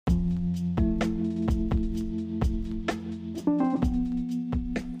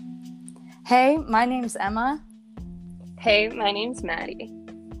Hey, my name's Emma, Hey, my name's Maddie.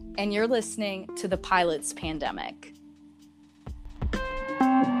 and you're listening to The Pilot's Pandemic.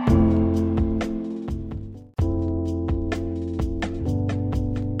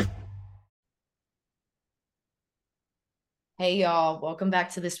 Hey, y'all. Welcome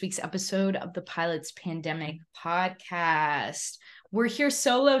back to this week's episode of The Pilot's Pandemic podcast. We're here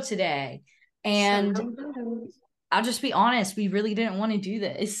solo today, and I'll just be honest, we really didn't want to do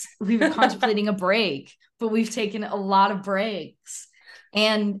this. We were contemplating a break, but we've taken a lot of breaks.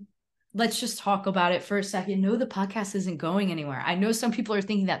 And let's just talk about it for a second. No, the podcast isn't going anywhere. I know some people are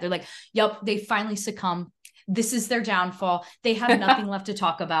thinking that. They're like, yep, they finally succumb. This is their downfall. They have nothing left to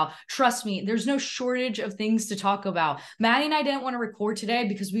talk about. Trust me, there's no shortage of things to talk about. Maddie and I didn't want to record today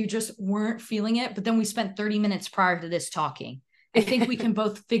because we just weren't feeling it. But then we spent 30 minutes prior to this talking. I think we can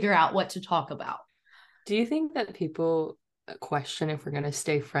both figure out what to talk about. Do you think that people question if we're going to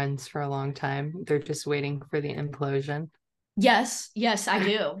stay friends for a long time? They're just waiting for the implosion. Yes, I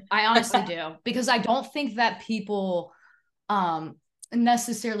do. I honestly do. Because I don't think that people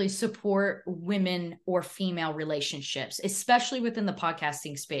necessarily support women or female relationships, especially within the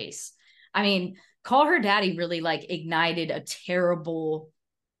podcasting space. I mean, Call Her Daddy really like ignited a terrible,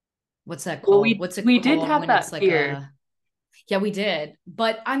 what's that called? Well, What's it we called did have when that it's like fear. yeah, we did.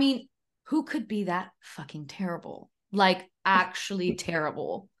 But I mean, who could be that fucking terrible? Like actually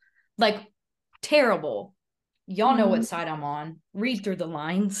terrible. Like terrible. Y'all know what side I'm on. Read through the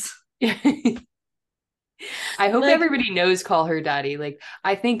lines. I hope Like, everybody knows Call Her Daddy. Like,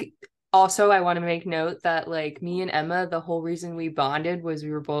 I think also I want to make note that like me and Emma, the whole reason we bonded was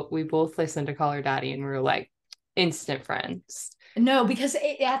we both listened to Call Her Daddy and we were like instant friends. no, because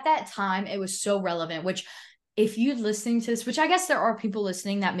at that time it was so relevant, which if you're listening to this, which I guess there are people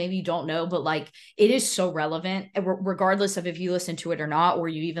listening that maybe you don't know, but like it is so relevant, regardless of if you listen to it or not, or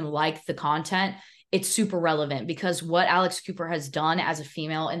you even like the content, it's super relevant because what Alex Cooper has done as a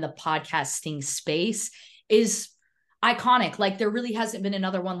female in the podcasting space is iconic. Like there really hasn't been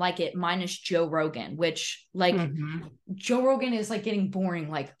another one like it, minus Joe Rogan, which like Joe Rogan is like getting boring.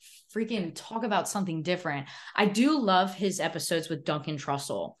 Like freaking talk about something different. I do love his episodes with Duncan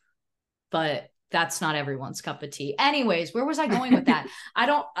Trussell, but that's not everyone's cup of tea. Anyways, where was I going with that? I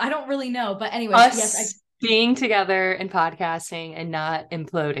don't really know. But anyways, yes, Us being together and podcasting and not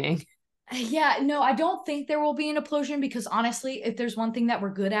imploding. yeah, no, I don't think there will be an implosion because honestly, if there's one thing that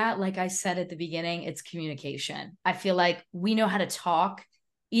we're good at, like I said at the beginning, it's communication. I feel like we know how to talk.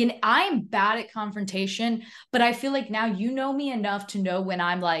 And I'm bad at confrontation, but I feel like now you know me enough to know when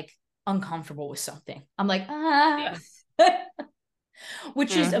I'm like uncomfortable with something. I'm like, Yeah.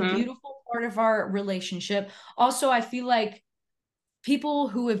 which is a beautiful part of our relationship. Also, I feel like people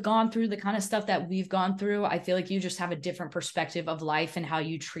who have gone through the kind of stuff that we've gone through, I feel like you just have a different perspective of life and how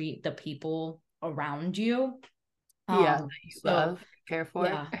you treat the people around you. Yeah, that you So love, care for.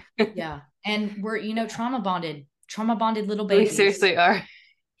 yeah, yeah. And we're, trauma bonded little We babies. seriously are.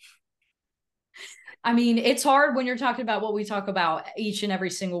 I mean, it's hard when you're talking about what we talk about each and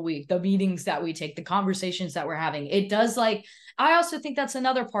every single week, the meetings that we take, the conversations that we're having. It does like, I also think that's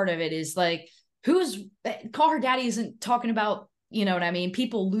another part of it is like, Call Her Daddy isn't talking about, you know what I mean?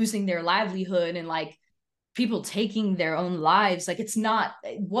 People losing their livelihood and like people taking their own lives. Like, it's not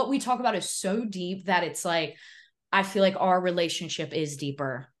what we talk about is so deep that it's like, I feel like our relationship is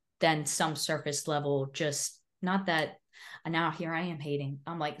deeper than some surface level, just not that. And now here I am hating.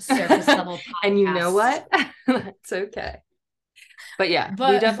 I'm like surface level And you know podcasts. what? That's okay. But yeah, we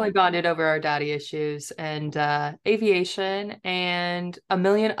But definitely bonded over our daddy issues and aviation and a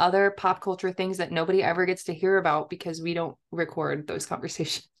million other pop culture things that nobody ever gets to hear about because we don't record those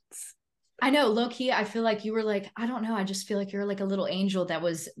conversations. I know, low key, I feel like you were like, I don't know. I just feel like you're like a little angel that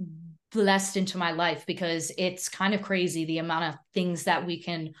was blessed into my life because it's kind of crazy the amount of things that we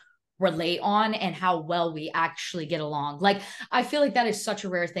can relate on and how well we actually get along. Like, I feel like that is such a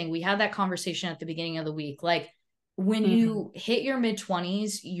rare thing. We had that conversation at the beginning of the week. Like, when Mhm. you hit your mid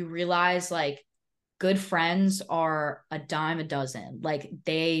 20s, you realize like good friends are a dime a dozen. Like,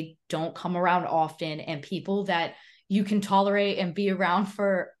 they don't come around often, and people that you can tolerate and be around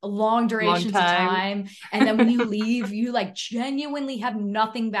for long Long durations of time. time. And then when you leave, you like genuinely have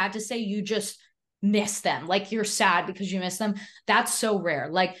nothing bad to say. You just miss them. Like you're sad because you miss them. That's so rare.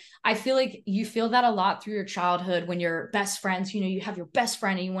 Like I feel like you feel that a lot through your childhood when you're best friends, you know, you have your best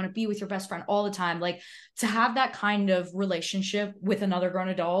friend and you want to be with your best friend all the time. Like to have that kind of relationship with another grown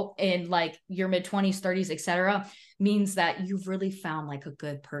adult in like your mid 20s, 30s, etc., means that you've really found like a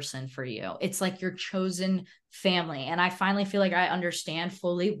good person for you. It's like your chosen family. And I finally feel like I understand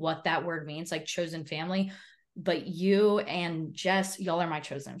fully what that word means, like chosen family. But you and Jess, y'all are my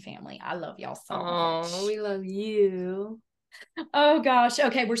chosen family. I love y'all so much. Oh, we love you. Oh gosh.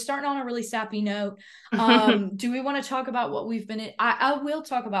 Okay, we're starting on a really sappy note. Do we want to talk about what we've been in? I will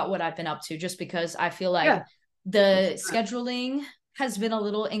talk about what I've been up to, just because I feel like the scheduling has been a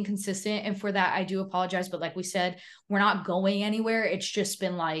little inconsistent, and for that I do apologize. But like we said, we're not going anywhere. It's just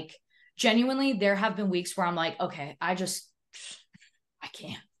been like, genuinely, there have been weeks where I'm like, okay, I can't.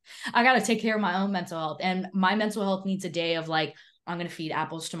 I got to take care of my own mental health, and my mental health needs a day of like, I'm going to feed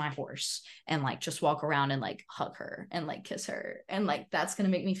apples to my horse and like just walk around and like hug her and like kiss her. And like, that's going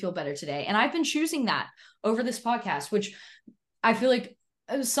to make me feel better today. And I've been choosing that over this podcast, which I feel like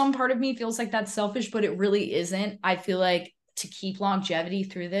some part of me feels like that's selfish, but it really isn't. I feel like to keep longevity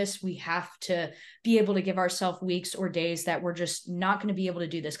through this, we have to be able to give ourselves weeks or days that we're just not going to be able to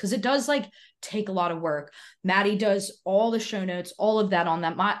do this, because it does like take a lot of work. Maddie does all the show notes, all of that on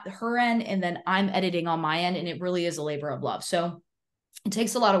her end, and then I'm editing on my end, and it really is a labor of love. So it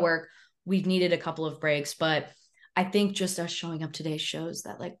takes a lot of work. We've needed a couple of breaks, but I think just us showing up today shows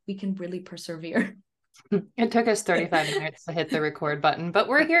that like we can really persevere. It took us 35 minutes to hit the record button, but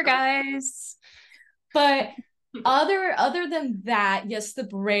we're here, guys. But other than that, yes, the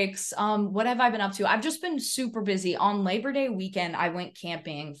breaks. What have I been up to? I've just been super busy. On Labor Day weekend, I went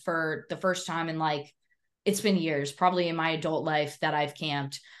camping for the first time in like, it's been years, probably in my adult life, that I've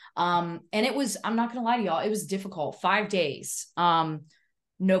camped. And it was, I'm not gonna lie to y'all, it was difficult. 5 days.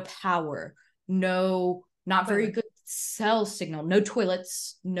 No power, not very good cell signal, no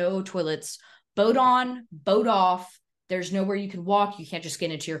toilets, boat on, boat off. There's nowhere you can walk. You can't just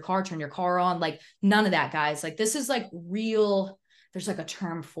get into your car, turn your car on. Like, none of that, guys. Like, this is like real, there's like a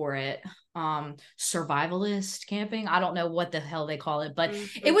term for it. Survivalist camping. I don't know what the hell they call it, but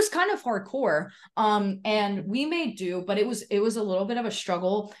it was kind of hardcore. And we made do, but it was a little bit of a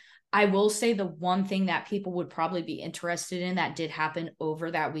struggle. I will say the one thing that people would probably be interested in that did happen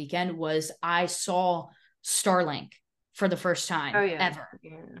over that weekend was I saw Starlink for the first time ever.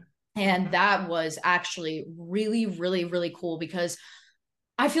 Yeah. And that was actually really, really, really cool, because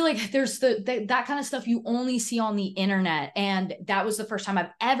I feel like there's that kind of stuff you only see on the internet. And that was the first time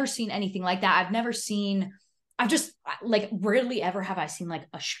I've ever seen anything like that. I've just like, rarely ever have I seen like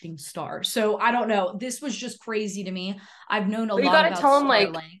a shooting star. So I don't know. This was just crazy to me. I've known a lot about. You got to tell them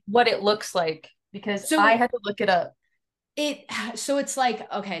like what it looks like, because I had to look it up. So it's like,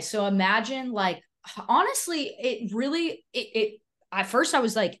 okay, so imagine like, honestly, at first I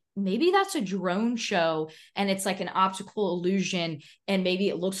was like, maybe that's a drone show and it's like an optical illusion, and maybe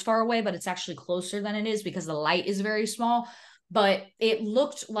it looks far away, but it's actually closer than it is because the light is very small. But it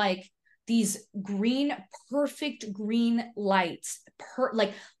looked like these perfect green lights,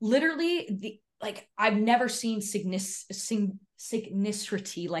 like literally I've never seen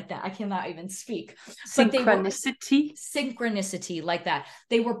synchronicity like that. I cannot even speak. Synchronicity like that.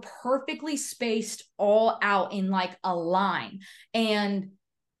 They were perfectly spaced all out in like a line. And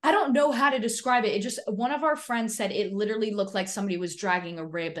I don't know how to describe it. One of our friends said it literally looked like somebody was dragging a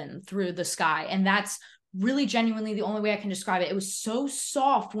ribbon through the sky. And that's really genuinely the only way I can describe it. It was so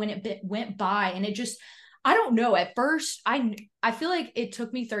soft when it went by, and it just, I don't know. At first, I feel like it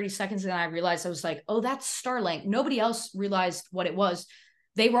took me 30 seconds, and I realized, I was like, oh, that's Starlink. Nobody else realized what it was.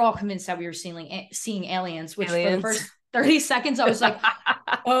 They were all convinced that we were seeing aliens, which for the first 30 seconds, I was like,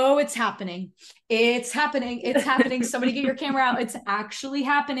 oh, it's happening. It's happening. It's happening. Somebody get your camera out. It's actually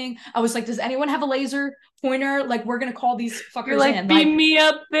happening. I was like, does anyone have a laser pointer? Like, we're going to call these fuckers You're like, in. Beam me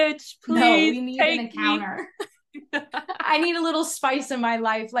up, bitch. Please. No, we need an encounter. I need a little spice in my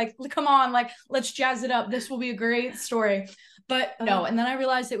life. Like, come on, like, let's jazz it up. This will be a great story. But no, and then I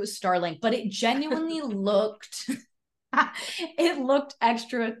realized it was Starlink, but it genuinely looked, it looked oh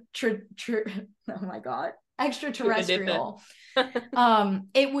my God, extraterrestrial.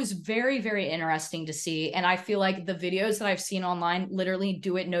 It was very, very interesting to see. And I feel like the videos that I've seen online literally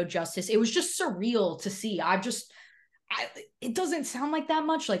do it no justice. It was just surreal to see. It doesn't sound like that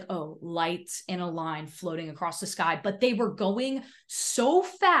much, like, oh, lights in a line floating across the sky, but they were going so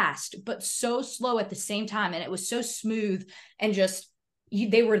fast, but so slow at the same time. And it was so smooth, and just,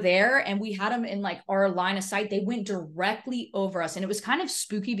 they were there, and we had them in like our line of sight. They went directly over us. And it was kind of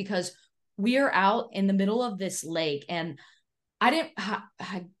spooky because we are out in the middle of this lake, and I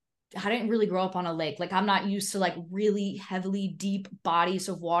didn't really grow up on a lake. Like, I'm not used to like really heavily deep bodies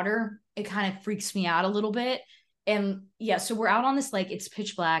of water. It kind of freaks me out a little bit. And yeah, so we're out on this lake. It's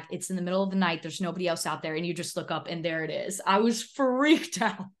pitch black. It's in the middle of the night. There's nobody else out there. And you just look up, and there it is. I was freaked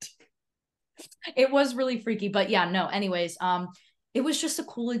out. It was really freaky, but yeah, no, anyways, it was just a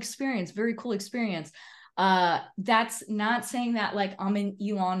cool experience. Very cool experience. That's not saying that like I'm an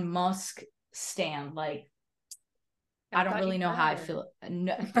Elon Musk stan. Like, I don't really know how I feel.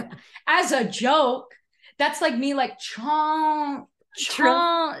 No, as a joke, that's like me like chomp,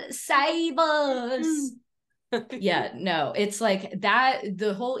 save us. Yeah, no, it's like that.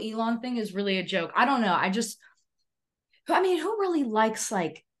 The whole Elon thing is really a joke. I don't know. I mean, who really likes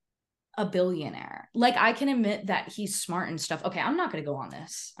like a billionaire? Like, I can admit that he's smart and stuff. Okay, I'm not going to go on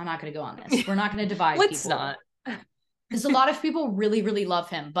this. I'm not going to go on this. We're not going to divide Let's people. not. Because a lot of people really, really love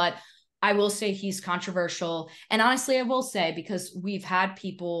him. But I will say he's controversial. And honestly, I will say, because we've had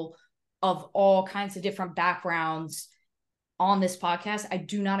people of all kinds of different backgrounds on this podcast, I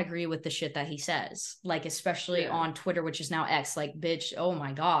do not agree with the shit that he says, like, especially on Twitter, which is now X, like, bitch, oh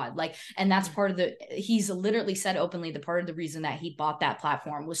my God. Like, and that's part of he's literally said openly, the part of the reason that he bought that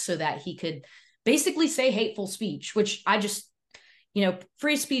platform was so that he could basically say hateful speech, which I just,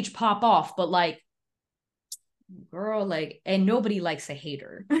 free speech pop off, but like, girl, like, and nobody likes a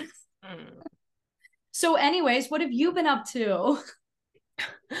hater. So anyways, what have you been up to?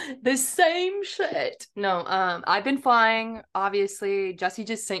 The same shit. No, I've been flying. Obviously, Jesse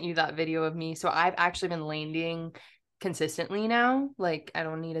just sent you that video of me. So I've actually been landing consistently now. Like, I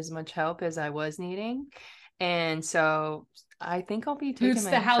don't need as much help as I was needing. And so I think I'll be taking Boots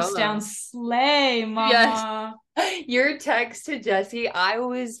my the house solo. down, slay, mama. Yes. Your text to Jesse, I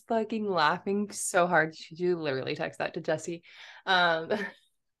was fucking laughing so hard. You literally text that to Jesse.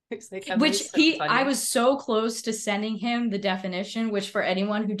 It's like, which so I was so close to sending him the definition, which for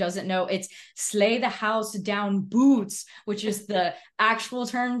anyone who doesn't know, it's slay the house down boots, which is the actual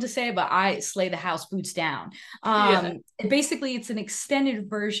term to say, but I slay the house boots down. Basically, it's an extended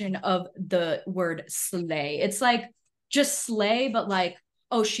version of the word slay. It's like just slay, but like,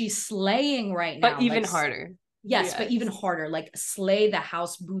 oh, she's slaying right now. But even like, harder. Yes, but even harder, like slay the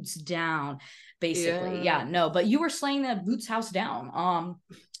house boots down, basically. Yeah, no, but you were slaying the boots house down.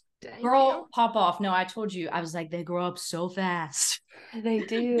 Girl, pop off. No, I told you. I was like, they grow up so fast. They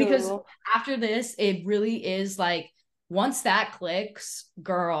do. Because after this, it really is like, once that clicks,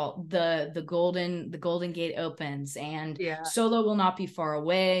 girl, the golden gate opens, and solo will not be far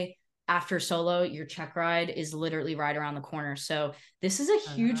away. After solo, your check ride is literally right around the corner. So this is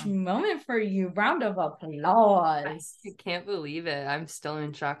a huge moment for you. Round of applause. I can't believe it. I'm still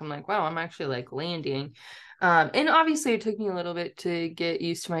in shock. I'm like, wow, I'm actually like landing. And obviously it took me a little bit to get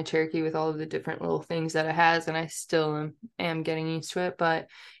used to my Cherokee with all of the different little things that it has, and I still am getting used to it, but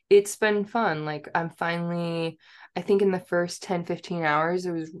it's been fun. Like, I'm finally, I think in the first 10-15 hours,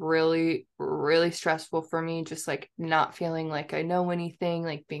 it was really, really stressful for me, just like not feeling like I know anything,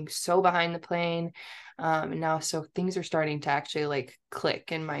 like being so behind the plane. And now, so things are starting to actually like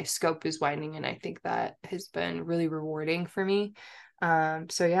click and my scope is widening. And I think that has been really rewarding for me.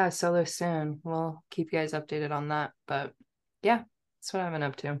 So yeah, solo soon. We'll keep you guys updated on that. But yeah, that's what I've been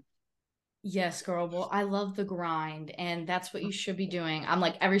up to. Yes, girl. Well, I love the grind, and that's what you should be doing. I'm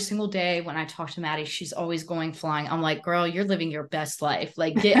like, every single day when I talk to Maddie, she's always going flying. I'm like, girl, you're living your best life.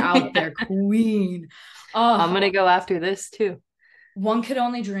 Like, get out there, queen. I'm gonna go after this too. One could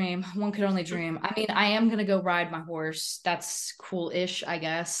only dream. One could only dream. I mean, I am gonna go ride my horse. That's cool-ish, I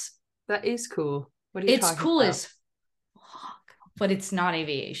guess. That is cool. What are you talking cool about? as fuck, but it's not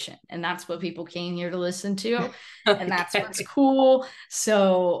aviation, and that's what people came here to listen to. And that's what's cool.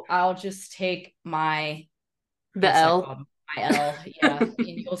 So I'll just take my L. My L, yeah, and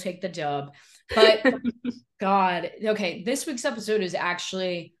you'll take the dub. But God, okay, this week's episode is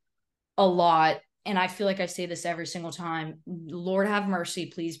actually a lot. And I feel like I say this every single time. Lord have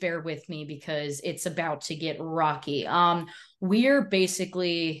mercy, please bear with me, because it's about to get rocky. We're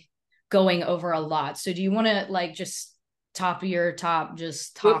basically going over a lot. So do you want to like just top of your top,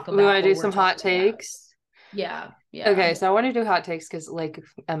 just talk about, we want to do some hot takes? Yeah. Okay, so I want to do hot takes because like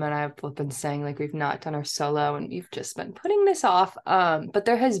Emma and I have both been saying like we've not done our solo and you've just been putting this off. But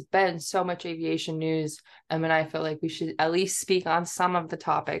there has been so much aviation news. Emma and I feel like we should at least speak on some of the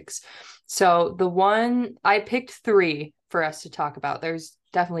topics. So the one I picked 3 for us to talk about. There's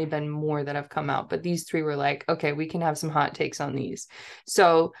definitely been more that have come out, but these 3 were like, okay, we can have some hot takes on these.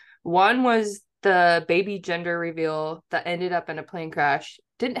 So one was the baby gender reveal that ended up in a plane crash.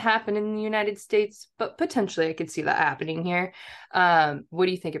 Didn't happen in the United States, but potentially I could see that happening here. What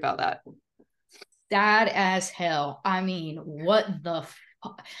do you think about that? Sad as hell. I mean, what the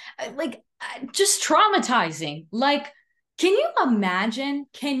like, just traumatizing. Like, can you imagine?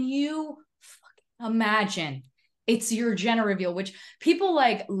 Can you imagine? It's your gender reveal, which people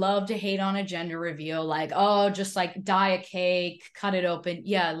like love to hate on a gender reveal. Like, oh, just like dye a cake, cut it open.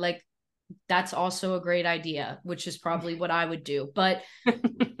 Yeah, like that's also a great idea, which is probably what I would do. But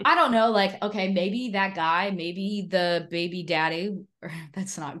I don't know, like, okay, maybe that guy, maybe the baby daddy,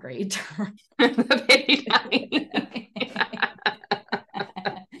 that's not great. The baby daddy.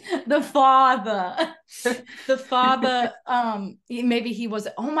 The father, maybe he was,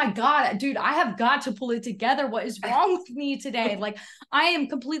 oh my God, dude, I have got to pull it together. What is wrong with me today? Like, I am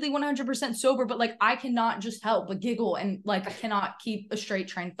completely 100% sober, but like, I cannot just help but giggle and like, cannot keep a straight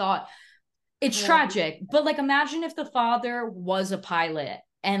train of thought. It's tragic, but like, imagine if the father was a pilot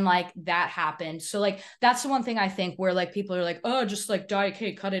and like that happened. So like, that's the one thing I think where like people are like, oh, just like Diet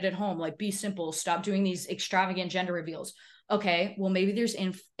Cake, cut it at home, like be simple, stop doing these extravagant gender reveals. Okay, well, maybe there's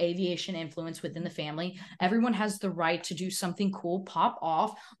aviation influence within the family. Everyone has the right to do something cool, pop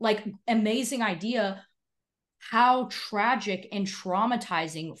off, like amazing idea. How tragic and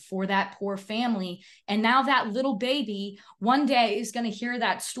traumatizing for that poor family. And now that little baby one day is going to hear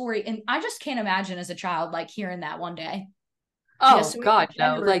that story. And I just can't imagine as a child, like hearing that one day. Oh Yes, so we have God, a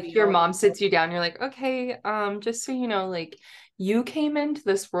no. gender Like your reveal. mom sits you down, you're like, okay, just so you know, like you came into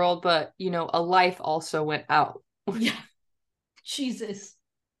this world, but you know, a life also went out. Yeah, Jesus.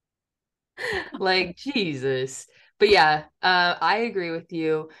 Like Jesus. But yeah, I agree with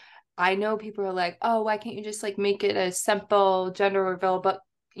you. I know people are like, oh, why can't you just like make it a simple gender reveal? But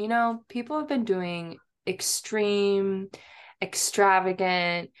you know, people have been doing extreme,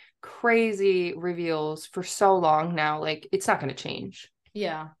 extravagant, crazy reveals for so long now. Like it's not going to change.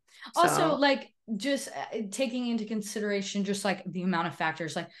 Yeah. Also, So like, just taking into consideration just like the amount of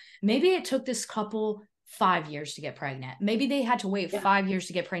factors, like maybe it took this couple 5 years to get pregnant. Maybe they had to wait yeah. 5 years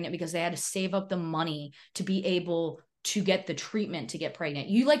to get pregnant because they had to save up the money to be able to get the treatment to get pregnant.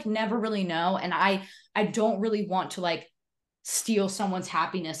 You like never really know. And I don't really want to like steal someone's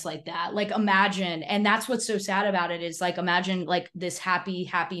happiness like that. Like imagine, and that's what's so sad about it is like imagine like this happy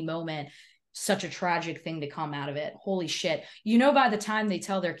moment, such a tragic thing to come out of it. Holy shit. You know, by the time they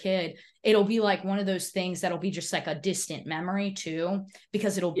tell their kid, it'll be like one of those things that'll be just like a distant memory too,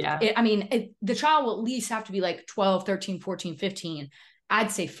 because Yeah. the child will at least have to be like 12, 13, 14, 15. I'd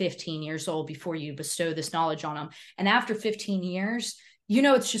say 15 years old before you bestow this knowledge on them. And after 15 years, you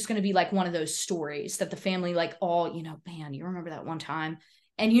know, it's just going to be like one of those stories that the family, like, all, you know, man, you remember that one time?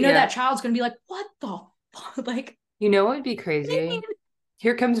 And you know, Yeah. that child's going to be like, what the fuck? Like, You know what would be crazy?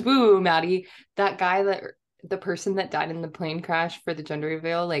 Here comes Woo, Maddie. That guy that the person that died in the plane crash for the gender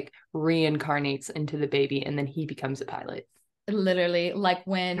reveal, like reincarnates into the baby and then he becomes a pilot. literally like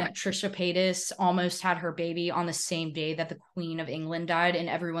when Trisha Paytas almost had her baby on the same day that the Queen of England died, and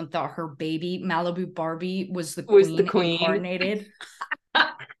everyone thought her baby, Malibu Barbie, was the Was the queen queen. incarnated.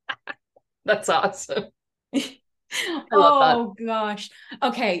 That's awesome. I love that. Oh gosh.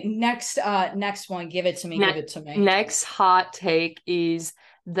 Okay, next one. Give it to me. Give Ne- it to me. Next hot take is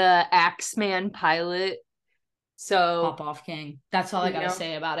the Axeman pilot. So, Pop off king. That's all I you gotta know,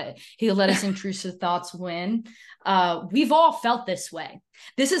 say about it. He'll let his intrusive thoughts win. We've all felt this way.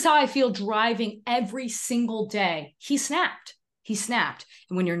 This is how I feel driving every single day. He snapped. He snapped.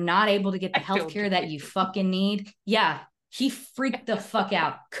 And when you're not able to get the I health feel care that you fucking need, yeah, he freaked the fuck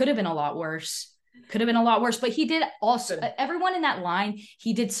out. Could have been a lot worse. Could have been a lot worse. But he did also, everyone in that line,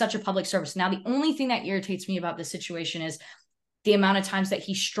 he did such a public service. Now, the only thing that irritates me about this situation is the amount of times that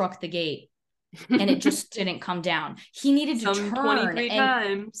he struck the gate and it just didn't come down. He needed to some turn, 23 and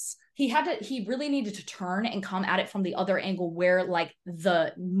times. he really needed to turn and come at it from the other angle where like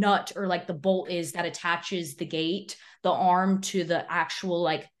the nut or like the bolt is that attaches the gate, the arm to the actual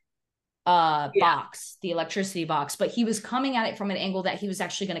like Yeah. box, the electricity box. But he was coming at it from an angle that he was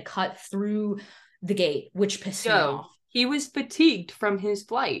actually going to cut through the gate, which pissed me Yo, off. he was fatigued from his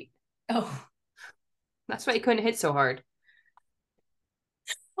flight. Oh, That's why he couldn't hit so hard.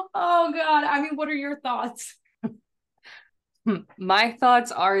 oh God. I mean, what are your thoughts? My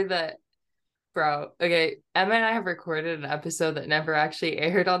thoughts are that, bro, okay, Emma and I have recorded an episode that never actually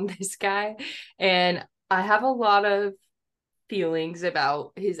aired on this guy. And I have a lot of feelings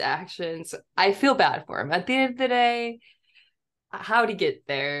about his actions. I feel bad for him. At the end of the day, how'd he get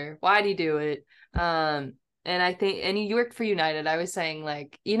there? Why'd he do it? And I think, and he worked for United. I was saying,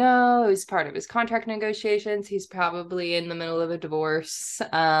 like, you know, it was part of his contract negotiations. He's probably in the middle of a divorce,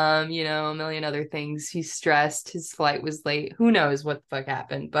 you know, a million other things. He's stressed. His flight was late. Who knows what the fuck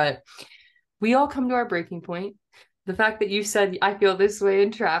happened? But we all come to our breaking point. The fact that you said I feel this way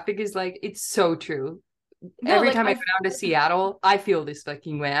in traffic is like, it's so true. No, Every like time I I go down to Seattle, I feel this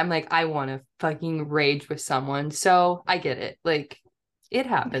fucking way. I'm like, I want to fucking rage with someone. So I get it. Like, It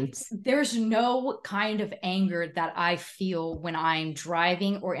happens. There's no kind of anger that I feel when I'm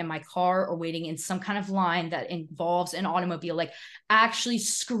driving or in my car or waiting in some kind of line that involves an automobile, like actually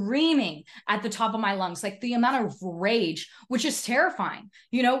screaming at the top of my lungs, like the amount of rage, which is terrifying.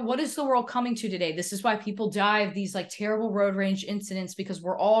 You know, what is the world coming to today? This is why people die of these like terrible road rage incidents, because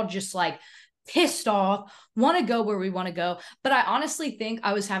we're all just like pissed off, want to go where we want to go. But I honestly think,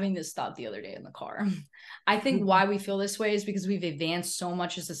 I was having this thought the other day in the car. I think why we feel this way is because we've advanced so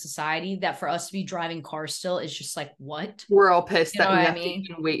much as a society that for us to be driving cars still is just like, what? We're all pissed You know that we what I have to mean?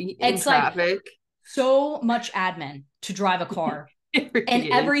 even wait in It's like traffic. so much admin to drive a car. It really And is.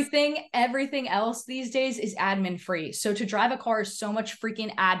 everything else these days is admin free. So to drive a car is so much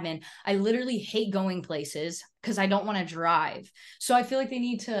freaking admin. I literally hate going places because I don't want to drive. So I feel like they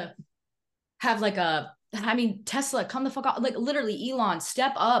need to have like Tesla, come the fuck out. Like literally, Elon,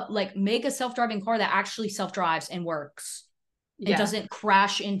 step up, like make a self-driving car that actually self-drives and works and Yeah. doesn't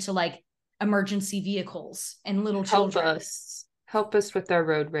crash into like emergency vehicles and little Help children. us. Help us with our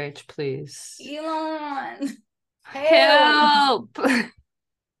road rage, please. Elon, help. Help.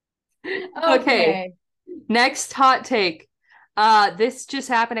 Okay. Okay. Next hot take. This just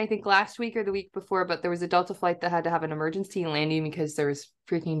happened, I think, last week or the week before, but there was a Delta flight that had to have an emergency landing because there was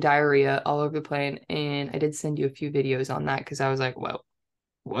freaking diarrhea all over the plane. And I did send you a few videos on that because I was like, whoa,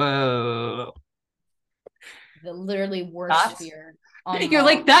 whoa. The literally worst That's fear you're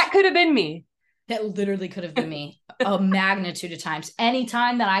like, that unlocked. could have been me. That literally could have been me a magnitude of times.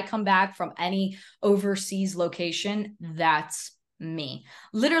 Anytime that I come back from any overseas location, that's me.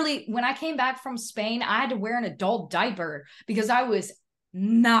 Literally, when I came back from Spain, I had to wear an adult diaper because I was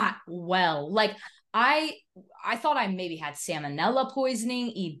not well. Like I I thought I maybe had salmonella poisoning,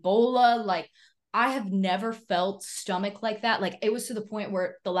 Ebola, like I have never felt stomach like that. Like it was to the point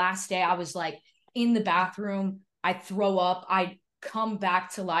where the last day I was like in the bathroom, I throw up, I come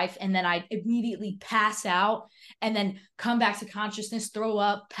back to life, and then I immediately pass out and then come back to consciousness, throw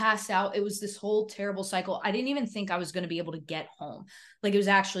up, pass out. It was this whole terrible cycle. I didn't even think I was going to be able to get home. Like it was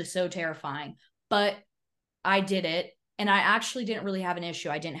actually so terrifying, but I did it, and I actually didn't really have an issue.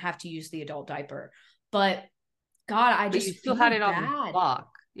 I didn't have to use the adult diaper, but God, I But you just still had feel it on bad. lock.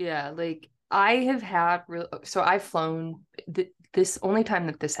 Yeah, like I have had so I've flown this only time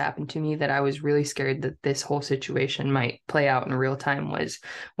that this happened to me that I was really scared that this whole situation might play out in real time was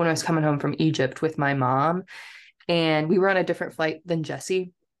when I was coming home from Egypt with my mom, and we were on a different flight than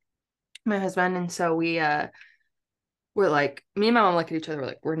Jesse, my husband, and so we're like, me and my mom look at each other, we're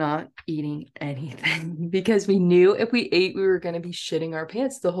like, we're not eating anything because we knew if we ate, we were going to be shitting our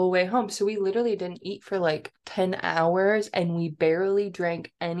pants the whole way home. So we literally didn't eat for like 10 hours and we barely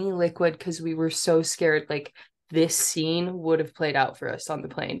drank any liquid because we were so scared. Like this scene would have played out for us on the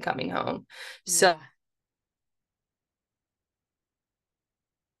plane coming home. So Yeah.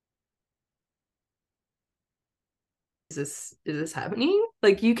 is this happening?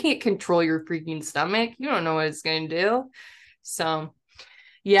 Like you can't control your freaking stomach. You don't know what it's going to do. So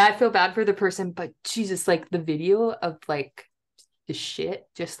yeah, I feel bad for the person, but Jesus, like the video of like the shit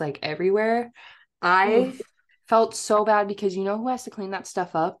just like everywhere. I Oof. felt so bad because you know who has to clean that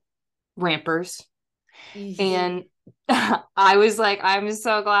stuff up? Rampers. And I was like, I'm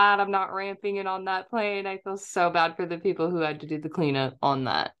so glad I'm not ramping it on that plane. I feel so bad for the people who had to do the cleanup on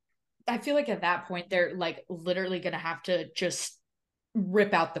that. I feel like at that point they're like literally gonna have to just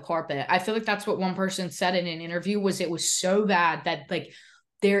rip out the carpet. I feel like that's what one person said in an interview, was it was so bad that like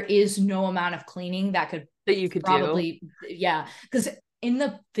there is no amount of cleaning that could That you could do. probably, yeah, because in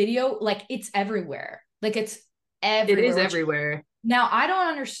the video like it's everywhere, like it's It is everywhere, which everywhere. now I don't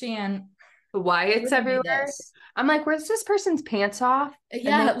understand. Why It it's would be everywhere? this, I'm like, where's this person's pants off? And they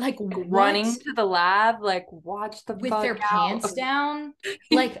yeah, like like what, running to the lab, like, watch the with fuck their out. pants down,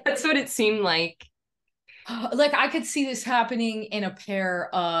 like That's what it seemed like. like I could see this happening in a pair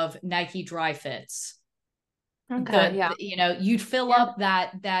of Nike dry fits. Okay, yeah. You know, you'd fill Yeah. up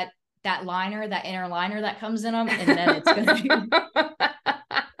that liner, that inner liner that comes in them, and then it's gonna be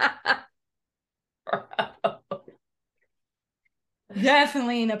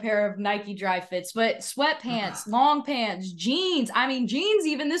definitely in a pair of Nike dry fits. But sweatpants, long pants, jeans, I mean jeans,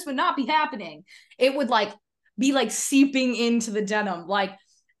 even this would not be happening. It would like be like seeping into the denim, like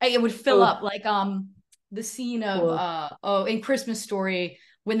it would fill Oh, up like the scene of well, in Christmas Story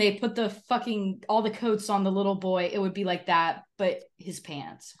when they put the fucking all the coats on the little boy. It would be like that, but his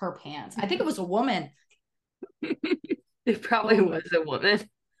pants, her pants, I think it was a woman. it probably Oh my, was a woman.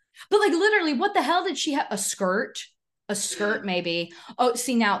 but like literally, what the hell did she have? A skirt? A skirt, maybe. Oh,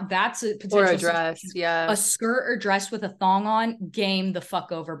 see, now that's a Or a potential dress, situation. yeah. A skirt or dress with a thong on, game the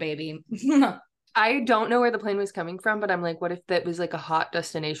fuck over, baby. I don't know where the plane was coming from, but I'm like, what if that was like a hot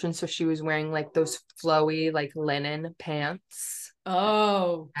destination? So she was wearing like those flowy, like linen pants.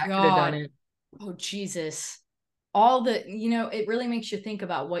 Oh That could have done God. it. Oh Jesus. All the, it really makes you think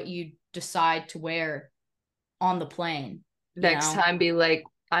about what you decide to wear on the plane, Next time, be like,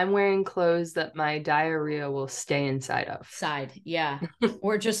 I'm wearing clothes that my diarrhea will stay inside of. Side, yeah.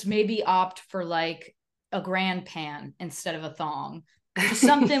 Or just maybe opt for like a grand pan instead of a thong. Just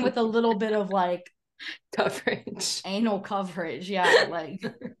something with a little bit of like coverage. Anal coverage. Yeah. Like,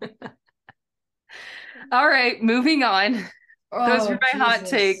 all right, moving on. Those oh, were my hot Jesus.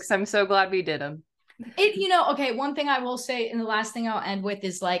 takes. I'm so glad we did them. Okay, one thing I will say, and the last thing I'll end with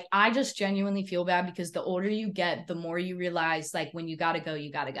is like, I just genuinely feel bad because the older you get, the more you realize like when you gotta go,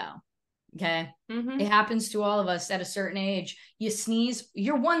 you gotta go. Okay. Mm-hmm. It happens to all of us at a certain age. You sneeze,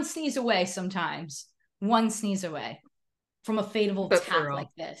 you're one sneeze away sometimes, one sneeze away from a fatal But for attack real.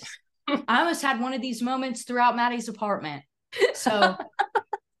 like this. I almost had one of these moments throughout Maddie's apartment. So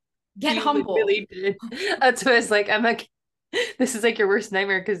get You humble. literally did. That's what it's like. I'm like, this is like your worst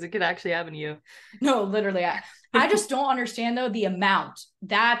nightmare because it could actually happen to you. No, literally. I just don't understand though the amount.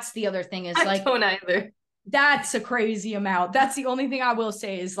 That's the other thing is I like, don't either. that's a crazy amount. That's the only thing I will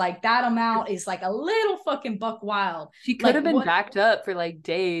say is like that amount is like a little fucking buck wild. She could Like have been what? backed up for like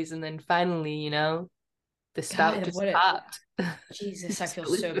days and then finally, the spout God, just what it? popped. Jesus, I feel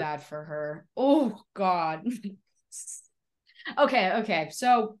so bad for her. Oh God. Okay.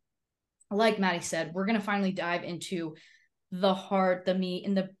 So, like Maddie said, we're gonna finally dive into the heart, the meat,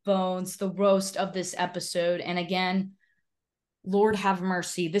 and the bones, the roast of this episode. And again, Lord have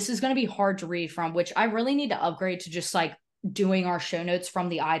mercy. This is going to be hard to read from, which I really need to upgrade to just like doing our show notes from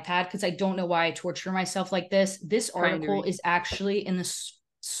the iPad because I don't know why I torture myself like this. This article is actually in the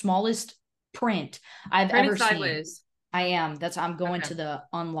smallest print I've Turning ever seen. sideways. I'm going to the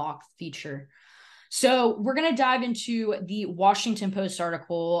unlock feature. So we're going to dive into the Washington Post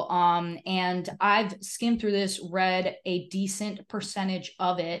article. And I've skimmed through this, read a decent percentage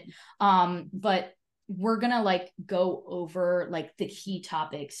of it. But we're going to like go over like the key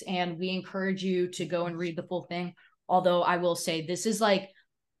topics and we encourage you to go and read the full thing. Although I will say this is like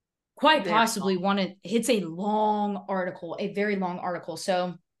quite possibly it's a long article, a very long article.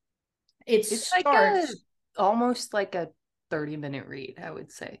 So it it's starts almost like a 30-minute read, I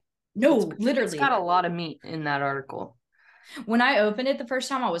would say. no, It's got literally. a lot of meat in that article. When I opened it the first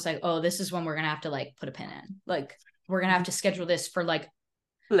time, I was like, oh, this is when we're gonna have to like put a pin in. Like, we're gonna have to schedule this for like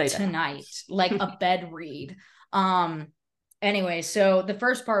later tonight, like a bed read. Um, anyway, so the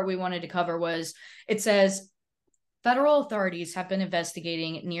first part we wanted to cover was it says federal authorities have been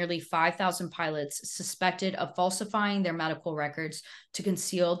investigating nearly 5,000 pilots suspected of falsifying their medical records to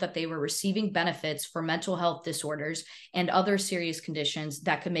conceal that they were receiving benefits for mental health disorders and other serious conditions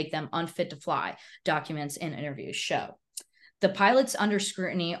that could make them unfit to fly, documents and interviews show. The pilots under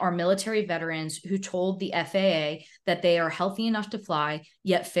scrutiny are military veterans who told the FAA that they are healthy enough to fly,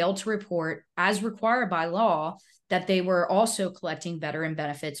 yet failed to report, as required by law, that they were also collecting veteran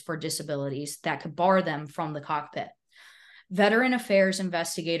benefits for disabilities that could bar them from the cockpit. Veteran Affairs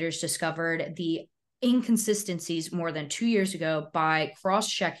investigators discovered the inconsistencies more than 2 years ago by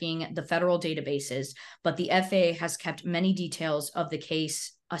cross-checking the federal databases, but the FAA has kept many details of the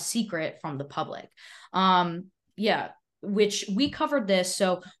case a secret from the public. Yeah, which we covered this.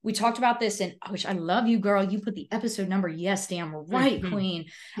 So we talked about this in, which I love you, girl. You put the episode number. Yes, damn right, queen.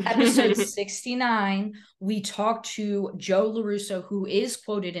 Episode 69. We talked to Joe LaRusso, who is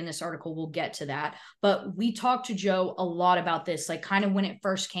quoted in this article. We'll get to that. But we talked to Joe a lot about this, like kind of when it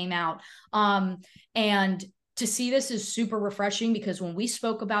first came out. And to see this is super refreshing because when we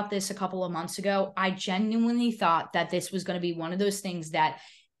spoke about this a couple of months ago, I genuinely thought that this was going to be one of those things that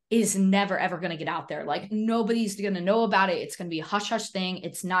is never ever going to get out there. Like nobody's going to know about it. It's going to be a hush hush thing.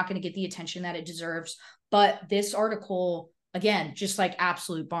 It's not going to get the attention that it deserves. But this article, again, just like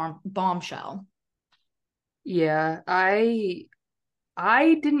absolute bombshell. Yeah, I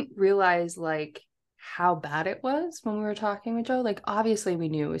didn't realize like how bad it was when we were talking with Joe. Like obviously we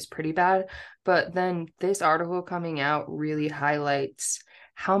knew it was pretty bad, but then this article coming out really highlights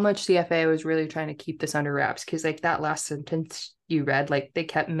how much the FAA was really trying to keep this under wraps because like that last sentence you read, like they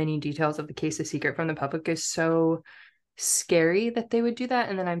kept many details of the case a secret from the public is so scary that they would do that.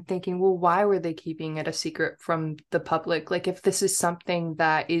 And then I'm thinking, well, why were they keeping it a secret from the public? Like if this is something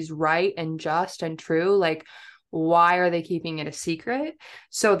that is right and just and true, like why are they keeping it a secret?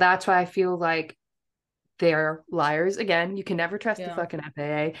 So that's why I feel like they're liars. Again, you can never trust the fucking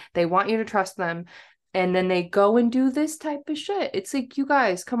FAA. They want you to trust them. And then they go and do this type of shit. It's like, you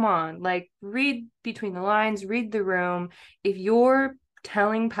guys, come on, like read between the lines, read the room. If you're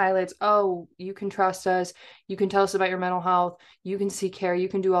telling pilots, oh, you can trust us, you can tell us about your mental health, you can seek care, you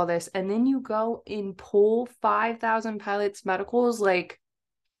can do all this, and then you go and pull 5,000 pilots medicals, like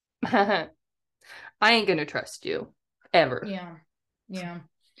I ain't gonna trust you ever. Yeah.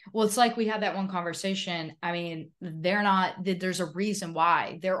 Well, it's like we had that one conversation. I mean, there's a reason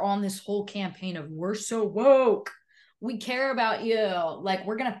why they're on this whole campaign of we're so woke. We care about you. Like,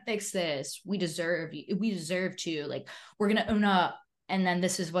 we're going to fix this. We deserve you. We deserve to. Like, we're going to own up. And then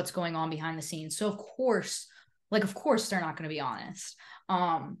this is what's going on behind the scenes. So, of course, they're not going to be honest.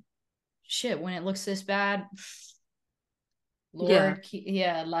 Shit, when it looks this bad, Lord,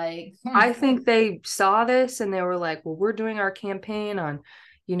 yeah, like I think they saw this and they were like, well, we're doing our campaign on,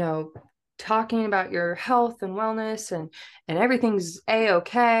 talking about your health and wellness and everything's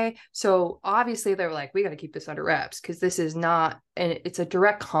a-okay. So obviously they were like, we got to keep this under wraps because this is not, and it's a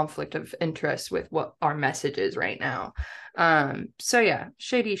direct conflict of interest with what our message is right now. So yeah,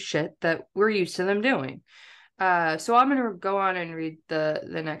 shady shit that we're used to them doing. So I'm going to go on and read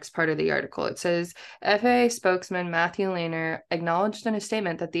the next part of the article. It says, FAA spokesman Matthew Lehner acknowledged in a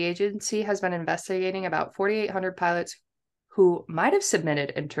statement that the agency has been investigating about 4,800 pilots who might have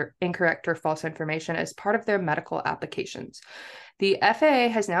submitted incorrect or false information as part of their medical applications. The FAA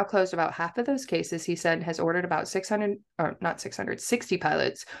has now closed about half of those cases, he said, and has ordered about 60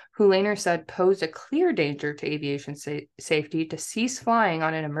 pilots who Lehner said posed a clear danger to aviation safety to cease flying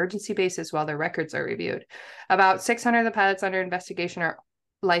on an emergency basis while their records are reviewed. About 600 of the pilots under investigation are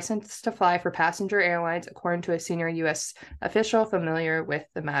licensed to fly for passenger airlines, according to a senior U.S. official familiar with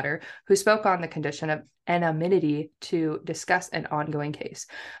the matter, who spoke on the condition of anonymity to discuss an ongoing case.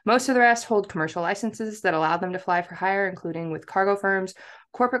 Most of the rest hold commercial licenses that allow them to fly for hire, including with cargo firms,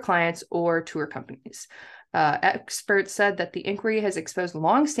 corporate clients, or tour companies. Experts said that the inquiry has exposed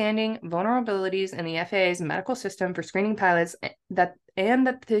long-standing vulnerabilities in the FAA's medical system for screening pilots, that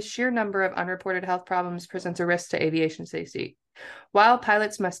the sheer number of unreported health problems presents a risk to aviation safety. While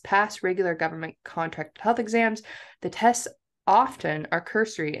pilots must pass regular government contracted health exams, the tests often are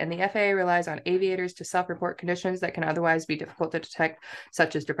cursory, and the FAA relies on aviators to self-report conditions that can otherwise be difficult to detect,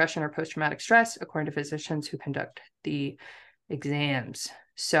 such as depression or post-traumatic stress, according to physicians who conduct the exams.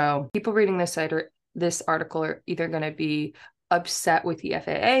 So people reading this article are either going to be upset with the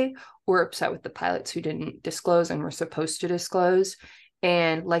FAA or upset with the pilots who didn't disclose and were supposed to disclose.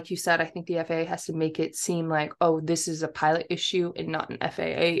 And like you said, I think the FAA has to make it seem like, oh, this is a pilot issue and not an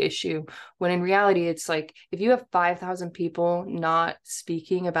FAA issue. When in reality, it's like, if you have 5,000 people not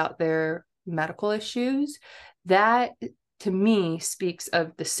speaking about their medical issues, that to me speaks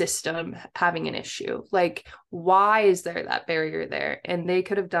of the system having an issue. Like, why is there that barrier there? And they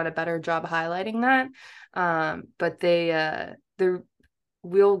could have done a better job highlighting that. But they're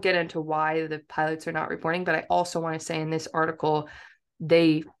we'll get into why the pilots are not reporting. But I also want to say in this article,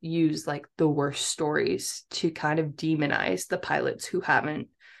 they use like the worst stories to kind of demonize the pilots who haven't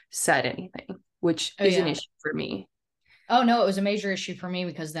said anything, which is an issue for me. Oh, no, it was a major issue for me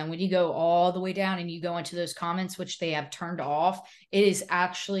because then when you go all the way down and you go into those comments, which they have turned off, it is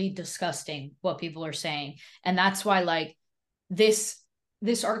actually disgusting what people are saying. And that's why, like, this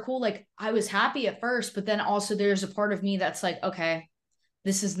article, like, I was happy at first, but then also there's a part of me that's like, okay,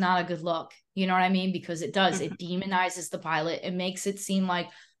 this is not a good look. You know what I mean? Because it demonizes the pilot. It makes it seem like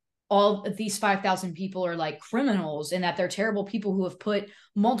all of these 5,000 people are like criminals and that they're terrible people who have put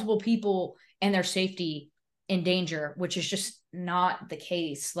multiple people and their safety in danger, which is just not the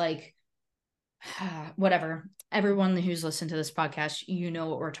case. Like, whatever. Everyone who's listened to this podcast, you know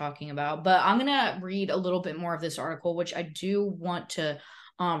what we're talking about. But I'm going to read a little bit more of this article, which I do want to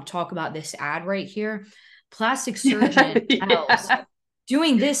talk about this ad right here. Plastic surgeon tells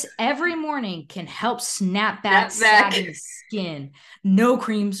doing this every morning can help snap back sagging skin. No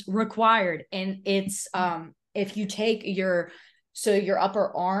creams required. And it's if you take your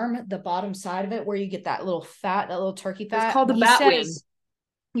upper arm, the bottom side of it, where you get that little fat, that little turkey fat. It's called the bat wing.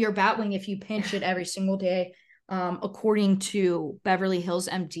 Your bat wing, if you pinch it every single day, according to Beverly Hills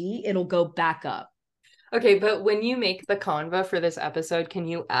MD, it'll go back up. Okay, but when you make the Canva for this episode, can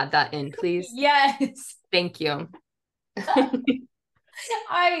you add that in, please? Yes. Thank you.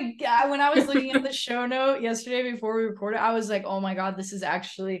 When I was looking at the show note yesterday before we recorded, I was like, oh my God,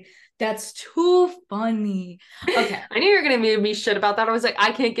 that's too funny. Okay. I knew you were going to make me shit about that. I was like,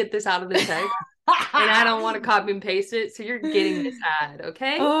 I can't get this out of the text. And I don't want to copy and paste it. So you're getting this ad,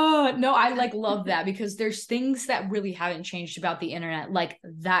 okay? Oh, no, I like love that because there's things that really haven't changed about the internet, like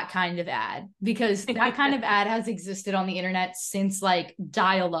that kind of ad, because that kind of ad has existed on the internet since like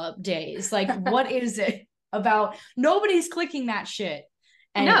dial-up days. Like, what is it about? Nobody's clicking that shit.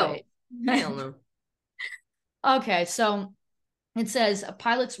 Anyway. No. Hell no. Okay, so It says a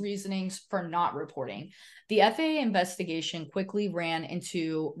pilot's reasonings for not reporting. The FAA investigation quickly ran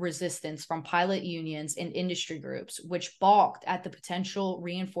into resistance from pilot unions and industry groups, which balked at the potential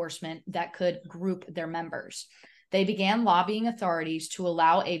reinforcement that could group their members. They began lobbying authorities to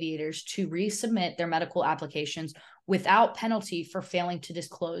allow aviators to resubmit their medical applications without penalty for failing to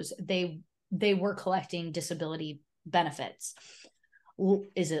disclose they were collecting disability benefits.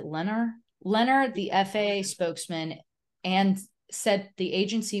 Is it Leonard? Leonard, the FAA spokesman, and said the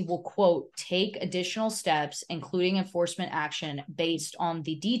agency will, quote, take additional steps, including enforcement action based on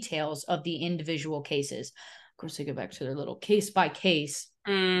the details of the individual cases. Of course, they go back to their little case by case.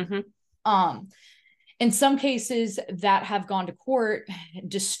 Mm-hmm. In some cases that have gone to court,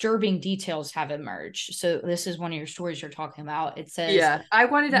 disturbing details have emerged. So this is one of your stories you're talking about. It says, yeah, I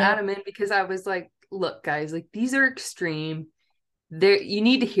wanted to add them in because I was like, look, guys, like these are extreme. You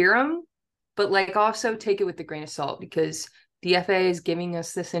need to hear them, but like also take it with a grain of salt because the FAA is giving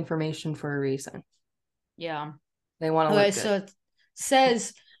us this information for a reason. Yeah. They want to look good. So it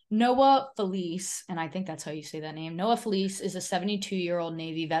says Noah Felice, and I think that's how you say that name. Noah Felice is a 72-year-old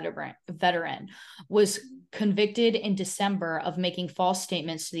Navy veteran, was convicted in December of making false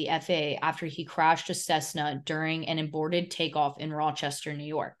statements to the FAA after he crashed a Cessna during an aborted takeoff in Rochester, New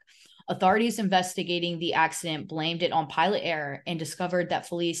York. Authorities investigating the accident blamed it on pilot error and discovered that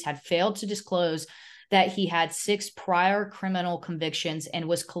Felice had failed to disclose that he had 6 prior criminal convictions and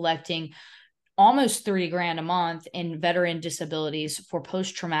was collecting almost $30,000 a month in veteran disabilities for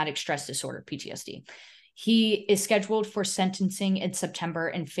post-traumatic stress disorder, PTSD. He is scheduled for sentencing in September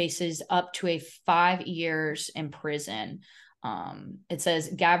and faces up to 5 years in prison. It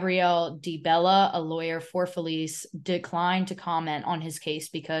says Gabrielle DiBella, a lawyer for Felice, declined to comment on his case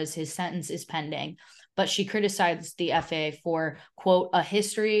because his sentence is pending, but she criticized the FAA for, quote, a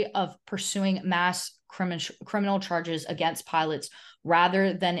history of pursuing mass criminal charges against pilots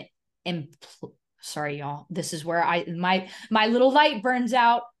rather than sorry, y'all. This is where my little light burns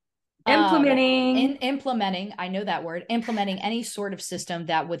out. Implementing, I know that word, implementing any sort of system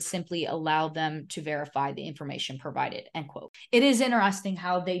that would simply allow them to verify the information provided, end quote. It is interesting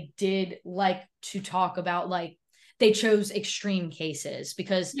how they did like to talk about like they chose extreme cases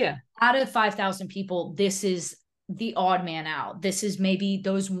because out of 5,000 people, this is the odd man out. This is maybe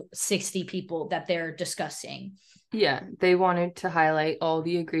those 60 people that they're discussing. Yeah, they wanted to highlight all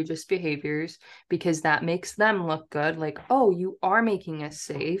the egregious behaviors because that makes them look good. Like, oh, you are making us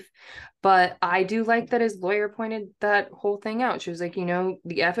safe. But I do like that his lawyer pointed that whole thing out. She was like,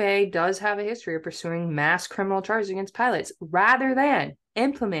 the FAA does have a history of pursuing mass criminal charges against pilots rather than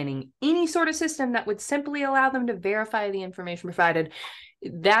implementing any sort of system that would simply allow them to verify the information provided.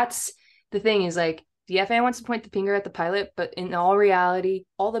 That's the thing is like, the FAA wants to point the finger at the pilot, but in all reality,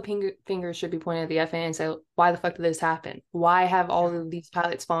 all the fingers should be pointed at the FAA and say, why the fuck did this happen? Why have all of these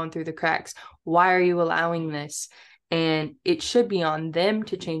pilots fallen through the cracks? Why are you allowing this? And it should be on them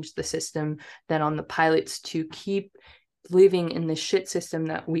to change the system than on the pilots to keep living in the shit system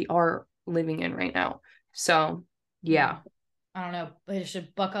that we are living in right now. So, yeah. I don't know, they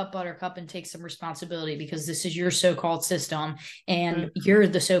should buck up, Buttercup, and take some responsibility because this is your so-called system and you're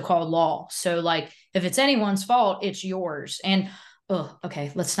the so-called law. So like, if it's anyone's fault, it's yours. And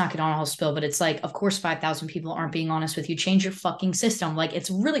okay, let's not get on a whole spill, but it's like, of course, 5,000 people aren't being honest with you. Change your fucking system. Like, it's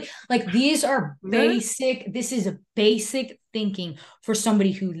really like, these are basic. This is a basic thinking for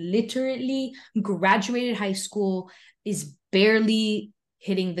somebody who literally graduated high school, is barely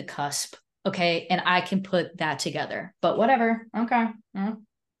hitting the cusp. Okay. And I can put that together, but whatever. Okay.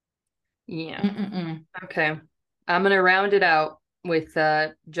 Yeah. Okay. I'm going to round it out with Joe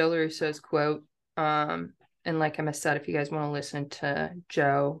LaRusso's quote. And like I said, if you guys want to listen to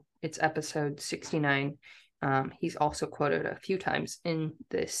Joe, it's episode 69. He's also quoted a few times in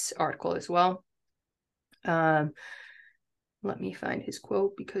this article as well. Let me find his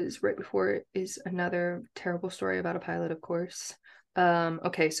quote because right before it is another terrible story about a pilot, of course.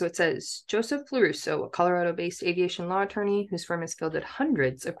 Okay, so it says Joseph LaRusso, a Colorado-based aviation law attorney whose firm has fielded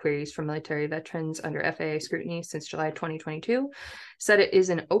hundreds of queries from military veterans under FAA scrutiny since July 2022, said it is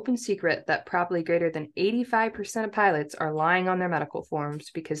an open secret that probably greater than 85% of pilots are lying on their medical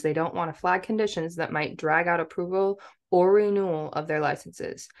forms because they don't want to flag conditions that might drag out approval or renewal of their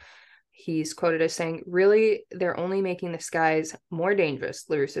licenses. He's quoted as saying, really, they're only making the skies more dangerous,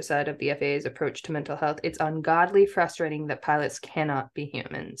 LaRusso said of the FAA's approach to mental health. It's ungodly frustrating that pilots cannot be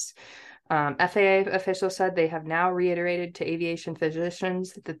humans. FAA officials said they have now reiterated to aviation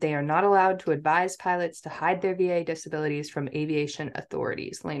physicians that they are not allowed to advise pilots to hide their VA disabilities from aviation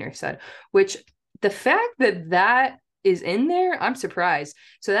authorities, Lehner said, which the fact that is in there, I'm surprised.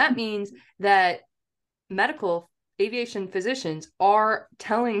 So that means that medical aviation physicians are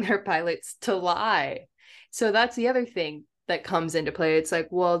telling their pilots to lie. So that's the other thing that comes into play. It's like,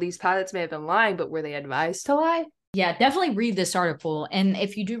 well, these pilots may have been lying, but were they advised to lie? Yeah, definitely read this article. And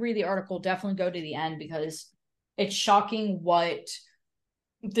if you do read the article, definitely go to the end, because it's shocking what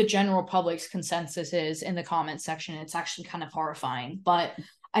the general public's consensus is in the comments section. It's actually kind of horrifying. But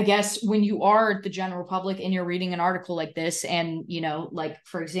I guess when you are the general public and you're reading an article like this, and, you know, like,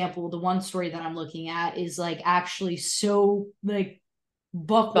 for example, the one story that I'm looking at is like actually so like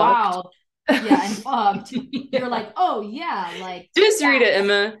buck wild. Yeah, and fucked. You're like, oh yeah, like just read it,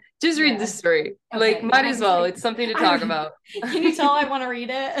 Emma. Just read the story. Okay, like, might as well. It's something to talk about. Can you tell I want to read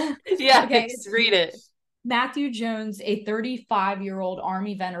it? Yeah, okay, read it. Matthew Jones, a 35-year-old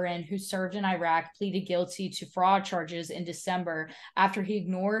Army veteran who served in Iraq, pleaded guilty to fraud charges in December after he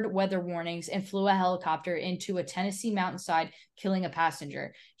ignored weather warnings and flew a helicopter into a Tennessee mountainside, killing a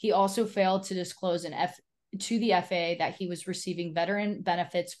passenger. He also failed to disclose to the FAA that he was receiving veteran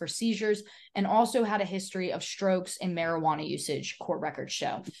benefits for seizures, and also had a history of strokes and marijuana usage, court records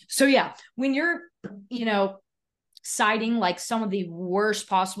show. So yeah, when you're, you know, citing like some of the worst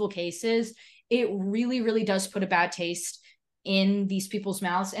possible cases, it really, really does put a bad taste in these people's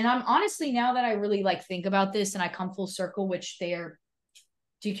mouths. And I'm honestly, now that I really like think about this and I come full circle, which they are,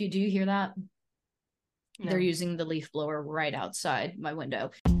 do you hear that? No. They're using the leaf blower right outside my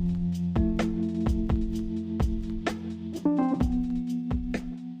window.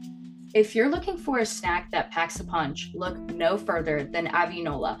 If you're looking for a snack that packs a punch, look no further than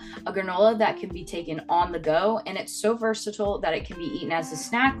Avinola, a granola that can be taken on the go, and it's so versatile that it can be eaten as a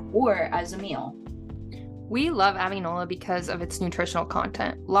snack or as a meal. We love Avinola because of its nutritional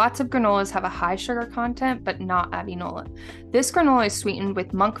content. Lots of granolas have a high sugar content, but not Avinola. This granola is sweetened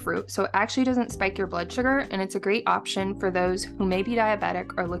with monk fruit, so it actually doesn't spike your blood sugar, and it's a great option for those who may be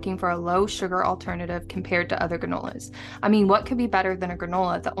diabetic or looking for a low sugar alternative compared to other granolas. I mean, what could be better than a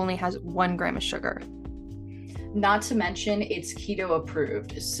granola that only has 1 gram of sugar? Not to mention it's keto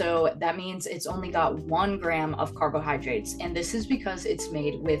approved. So that means it's only got 1 gram of carbohydrates. And this is because it's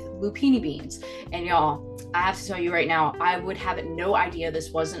made with lupini beans. And y'all, I have to tell you right now, I would have no idea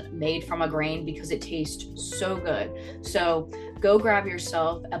this wasn't made from a grain because it tastes so good. So go grab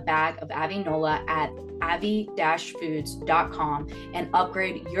yourself a bag of Avinola at avi-foods.com and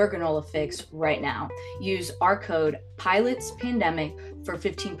upgrade your granola fix right now. Use our code PILOTSPANDEMIC for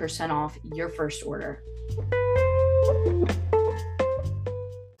 15% off your first order.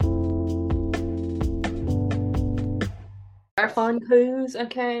 Our fun quiz.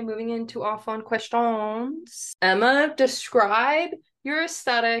 Okay, moving into our fun questions. Emma, describe your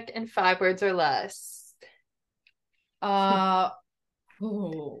aesthetic in 5 words or less. We talked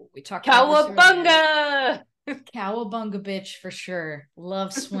Cowabunga! Cowabunga bitch for sure.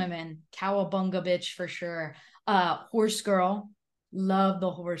 Love swimming. Cowabunga bitch for sure. Horse girl. Love the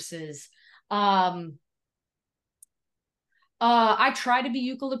horses. I try to be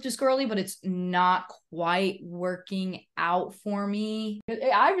eucalyptus girly, but it's not quite working out for me.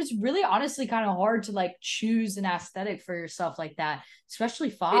 I was really honestly kind of hard to like choose an aesthetic for yourself like that,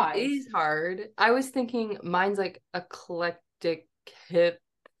 especially 5. It is hard. I was thinking mine's like eclectic hip,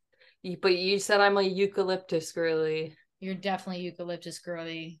 but you said I'm a eucalyptus girly. You're definitely eucalyptus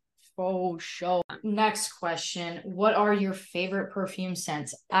girly. Oh, sure. Next question. What are your favorite perfume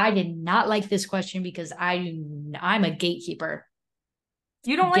scents? I did not like this question because I'm a gatekeeper.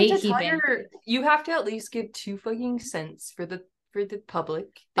 You don't like to tell you have to at least give 2 fucking scents for the public.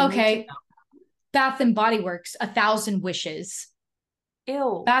 Okay. Bath and Body Works, 1,000 Wishes.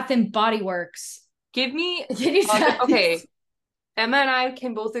 Ew. Bath and Body Works. Give me okay. Emma and I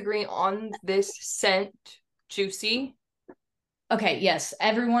can both agree on this scent, Juicy. Okay, yes.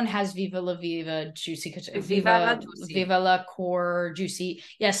 Everyone has Viva La Viva Juicy Couture. Viva La Core Juicy.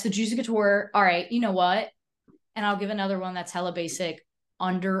 Yes, the Juicy Couture. All right, you know what? And I'll give another one that's hella basic.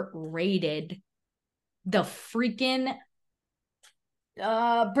 Underrated. The freaking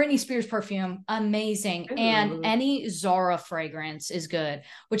Britney Spears perfume. Amazing. Ooh. And any Zara fragrance is good,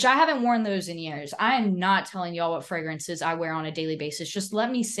 which I haven't worn those in years. I am not telling y'all what fragrances I wear on a daily basis. Just let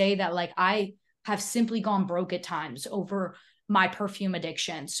me say that like I have simply gone broke at times over my perfume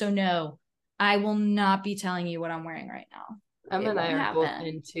addiction. So no, I will not be telling you what I'm wearing right now. Emma and I are both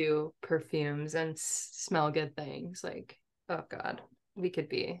into perfumes and smell good things. Like, oh God, we could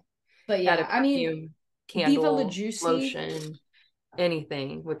be. But yeah, I mean, candle, Viva La Juicy, lotion,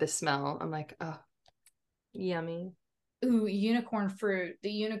 anything with the smell. I'm like, oh, yummy. Ooh, unicorn fruit.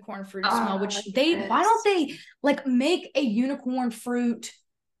 The unicorn fruit smell, which why don't they like make a unicorn fruit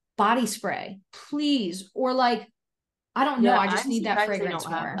body spray, please? Or like, I don't know. I just need that fragrance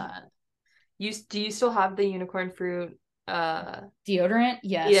more. Do you still have the unicorn fruit deodorant?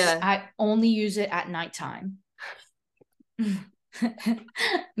 Yes. Yeah. I only use it at nighttime.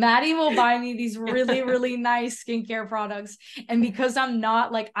 Maddie will buy me these really, really nice skincare products. And because I'm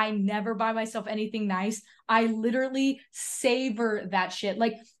not like, I never buy myself anything nice, I literally savor that shit.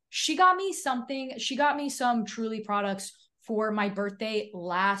 Like, she got me some Truly products for my birthday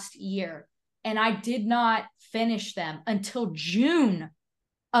last year. And I did not finish them until June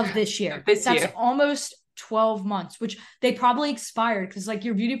of this year. This That's year. almost 12 months, which they probably expired because like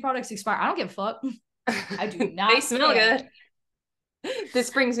your beauty products expire. I don't give a fuck. I do not They smell care. good. This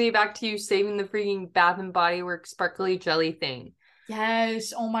brings me back to you saving the freaking Bath and Body Works sparkly jelly thing.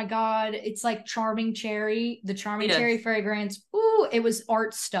 Yes. Oh my God. It's like Charming Cherry, the Charming Cherry Yes. fragrance. Ooh, it was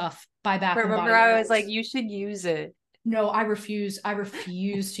art stuff by Bath and Remember, Body I was Works. like, you should use it. No, I refuse. I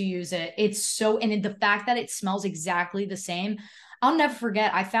refuse to use it. It's so, and the fact that it smells exactly the same, I'll never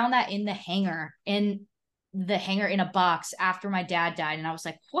forget. I found that in the hanger in a box after my dad died. And I was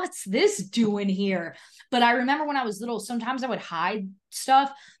like, what's this doing here? But I remember when I was little, sometimes I would hide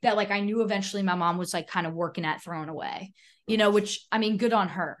stuff that like I knew eventually my mom was like kind of working at throwing away, which I mean, good on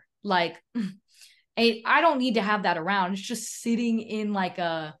her. Like, I don't need to have that around. It's just sitting in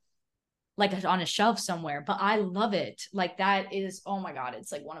on a shelf somewhere, but I love it. Like that is, oh my God,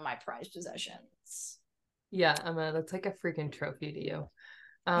 it's like one of my prized possessions. Yeah, Emma, that's like a freaking trophy to you.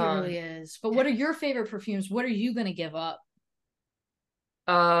 It really is. But what are your favorite perfumes? What are you going to give up?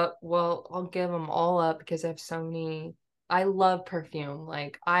 Well, I'll give them all up because I have so many. I love perfume.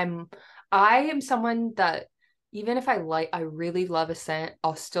 Like I am someone that even if I really love a scent,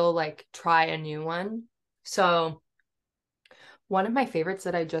 I'll still like try a new one. So one of my favorites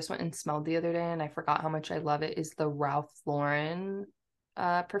that I just went and smelled the other day, and I forgot how much I love it, is the Ralph Lauren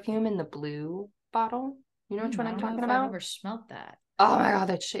perfume in the blue bottle. You know which one I I'm don't know talking if I've about? ever smelled that. Oh my God,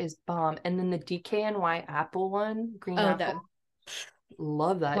 that shit is bomb. And then the DKNY apple one, green Oh, apple. the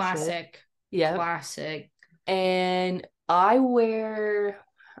Love that shit. classic. Yep. Classic. And I wear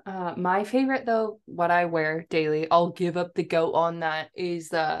my favorite though, what I wear daily, I'll give up the goat on that is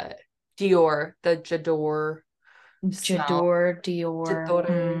Dior, the J'adore smell. J'adore Dior. J'adore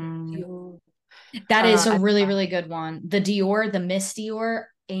Dior. That is a I really, love really good one. The Dior, the Miss Dior,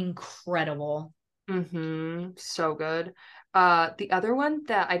 incredible. So good. The other one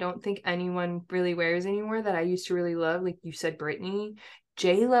that I don't think anyone really wears anymore that I used to really love, like you said, Britney,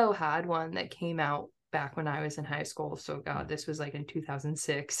 J-Lo had one that came out back when I was in high school. So God, this was like in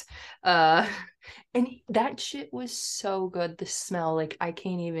 2006. Uh, and that shit was so good. The smell, like I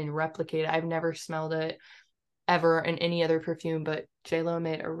can't even replicate it. I've never smelled it ever in any other perfume, but J-Lo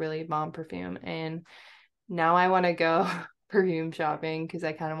made a really bomb perfume. And now I want to go perfume shopping because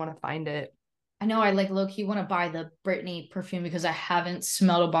I kind of want to find it. I know I like low key want to buy the Britney perfume because I haven't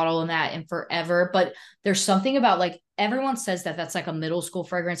smelled a bottle of that in forever. But there's something about like everyone says that that's like a middle school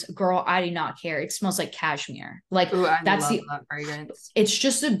fragrance. Girl, I do not care. It smells like cashmere. Like Ooh, I that's love the that fragrance. it's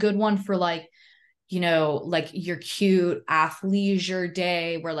just a good one for like, like your cute athleisure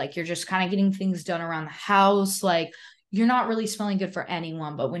day where like you're just kind of getting things done around the house. Like you're not really smelling good for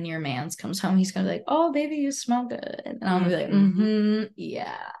anyone, but when your man's comes home, he's gonna be like, "Oh, baby, you smell good," and I'm gonna be like, Mm-hmm.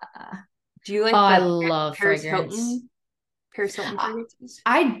 yeah." Do you Oh, like I the love Paris fragrance. Hilton Paris Hilton I, fragrances?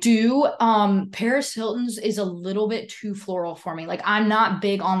 I do. Paris Hilton's is a little bit too floral for me. Like I'm not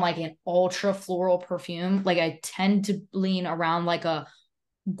big on like an ultra floral perfume. Like I tend to lean around like a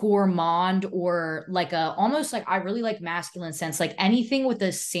gourmand or like a almost like I really like masculine scents. Like anything with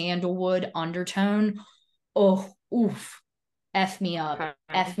a sandalwood undertone. Oh, oof. F me up. Okay.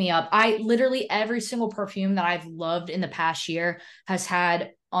 F me up. I literally every single perfume that I've loved in the past year has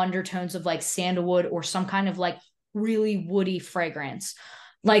had undertones of like sandalwood or some kind of like really woody fragrance.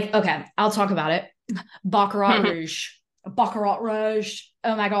 Like, okay, I'll talk about it. Baccarat Rouge. Baccarat Rouge.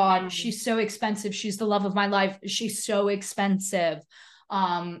 Oh my God. Mm. She's so expensive. She's the love of my life. She's so expensive.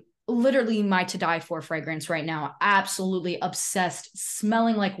 Literally my to die for fragrance right now. Absolutely obsessed,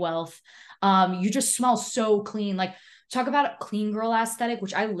 smelling like wealth. You just smell so clean. Like talk about a clean girl aesthetic,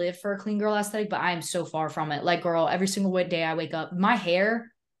 which I live for a clean girl aesthetic, but I am so far from it. Like, girl, every single day I wake up, my hair,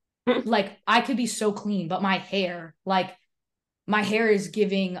 like I could be so clean, but my hair is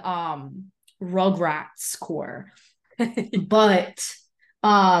giving Rugrats core. But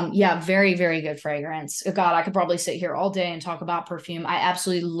yeah, very, very good fragrance. God, I could probably sit here all day and talk about perfume. I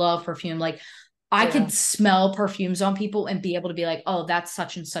absolutely love perfume. Like I Yeah. could smell perfumes on people and be able to be like, oh, that's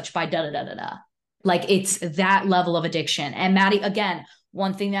such and such by da da da da da. Like it's that level of addiction. And Maddie, again,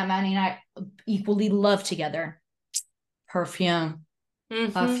 one thing that Maddie and I equally love together, perfume. Any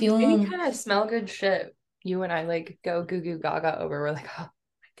Perfume. kind of smell good shit, you and I like go goo goo gaga over. We're like, oh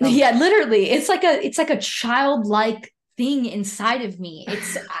Yeah, literally. It's like a childlike thing inside of me.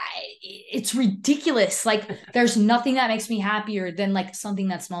 It's ridiculous. Like there's nothing that makes me happier than like something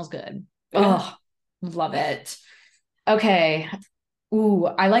that smells good. Yeah. Oh, love it. Okay. Ooh,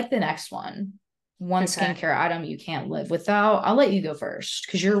 I like the next one. One Okay. skincare item you can't live without. I'll let you go first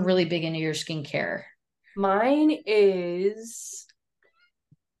because you're really big into your skincare. Mine is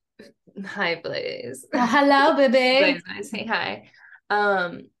hi, Blaze. Oh, hello, Blaze, baby. I say hi.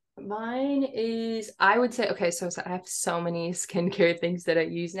 Um, Mine is I would say okay, so I have so many skincare things that I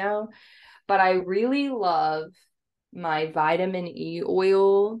use now, but I really love my vitamin E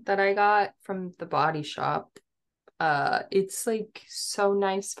oil that I got from the Body Shop. It's like so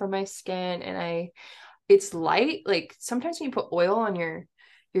nice for my skin, and it's light. Like sometimes when you put oil on your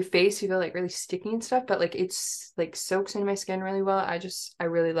face, you feel like really sticky and stuff, but like it's like soaks into my skin really well. I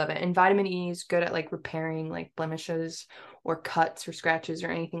really love it. And vitamin E is good at like repairing like blemishes or cuts or scratches or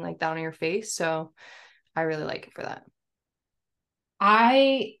anything like that on your face. So I really like it for that.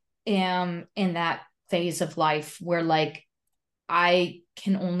 I am in that phase of life where like I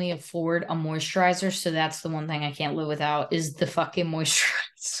can only afford a moisturizer, so that's the one thing I can't live without is the fucking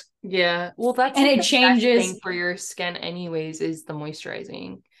moisturizer. Yeah. Well, that's And like it the best thing changes. for your skin anyways is the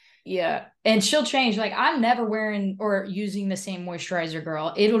moisturizing. Yeah. And she'll change. Like I'm never wearing or using the same moisturizer,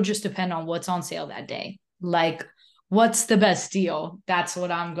 girl. It'll just depend on what's on sale that day. Like what's the best deal? That's what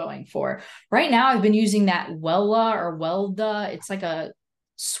I'm going for. Right now I've been using that Wella or Welda. It's like a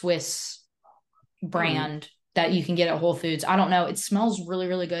Swiss Hmm. brand that you can get at Whole Foods. I don't know. It smells really,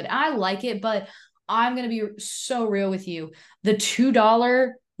 really good. I like it, but I'm going to be so real with you. The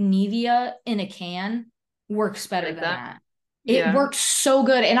 $2 Nivea in a can works You better like than that? that. It Yeah. works so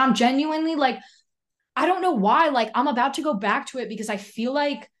good. And I'm genuinely like, I don't know why. Like, I'm about to go back to it because I feel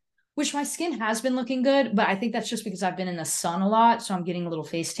like, which my skin has been looking good, but I think that's just because I've been in the sun a lot. So I'm getting a little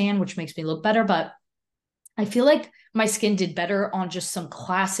face tan, which makes me look better. But I feel like my skin did better on just some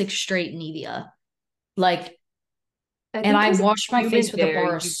classic straight Nivea. Like, I and think I because it's washed my face humid with a there,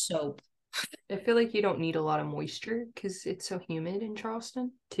 bar of you soap. I feel like you don't need a lot of moisture because it's so humid in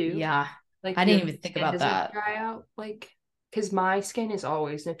Charleston too. Yeah, I Like didn't your even think skin about doesn't that. dry out like because my skin is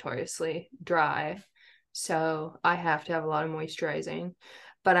always notoriously dry. So I have to have a lot of moisturizing.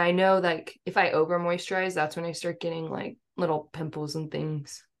 But I know like if I over moisturize, that's when I start getting like little pimples and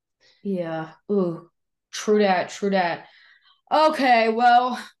things. Yeah. Ooh, true that. True that. Okay.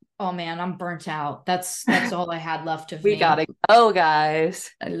 Well, oh man, I'm burnt out. That's all I had left of We me. gotta go, guys.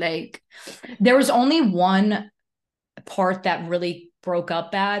 Like, there was only one part that really broke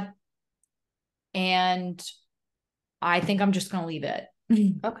up bad, and I think I'm just gonna leave it.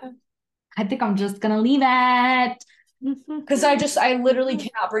 Okay. I think I'm just gonna leave it. Because I literally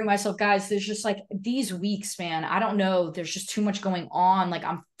cannot bring myself, guys. There's just like these weeks, man. I don't know. There's just too much going on. Like,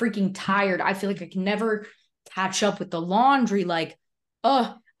 I'm freaking tired. I feel like I can never catch up with the laundry. Like,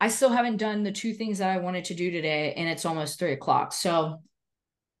 I still haven't done the two things that I wanted to do today, and it's almost 3 o'clock. So,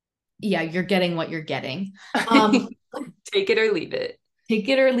 yeah, you're getting what you're getting. Um, Take it or leave it. Take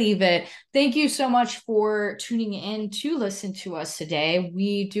it or leave it. Thank you so much for tuning in to listen to us today.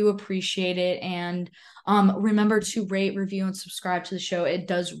 We do appreciate it. And remember to rate, review, and subscribe to the show. It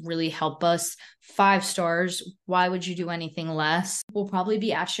does really help us. 5 stars. Why would you do anything less? We'll probably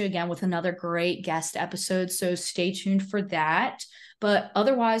be at you again with another great guest episode. So stay tuned for that. But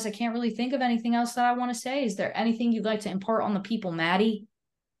otherwise, I can't really think of anything else that I want to say. Is there anything you'd like to impart on the people, Maddie?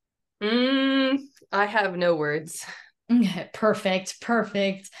 Mm, I have no words. Perfect.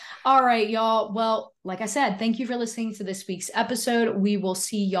 Perfect. All right, y'all. Well, like I said, thank you for listening to this week's episode. We will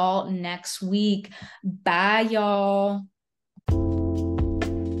see y'all next week. Bye, y'all.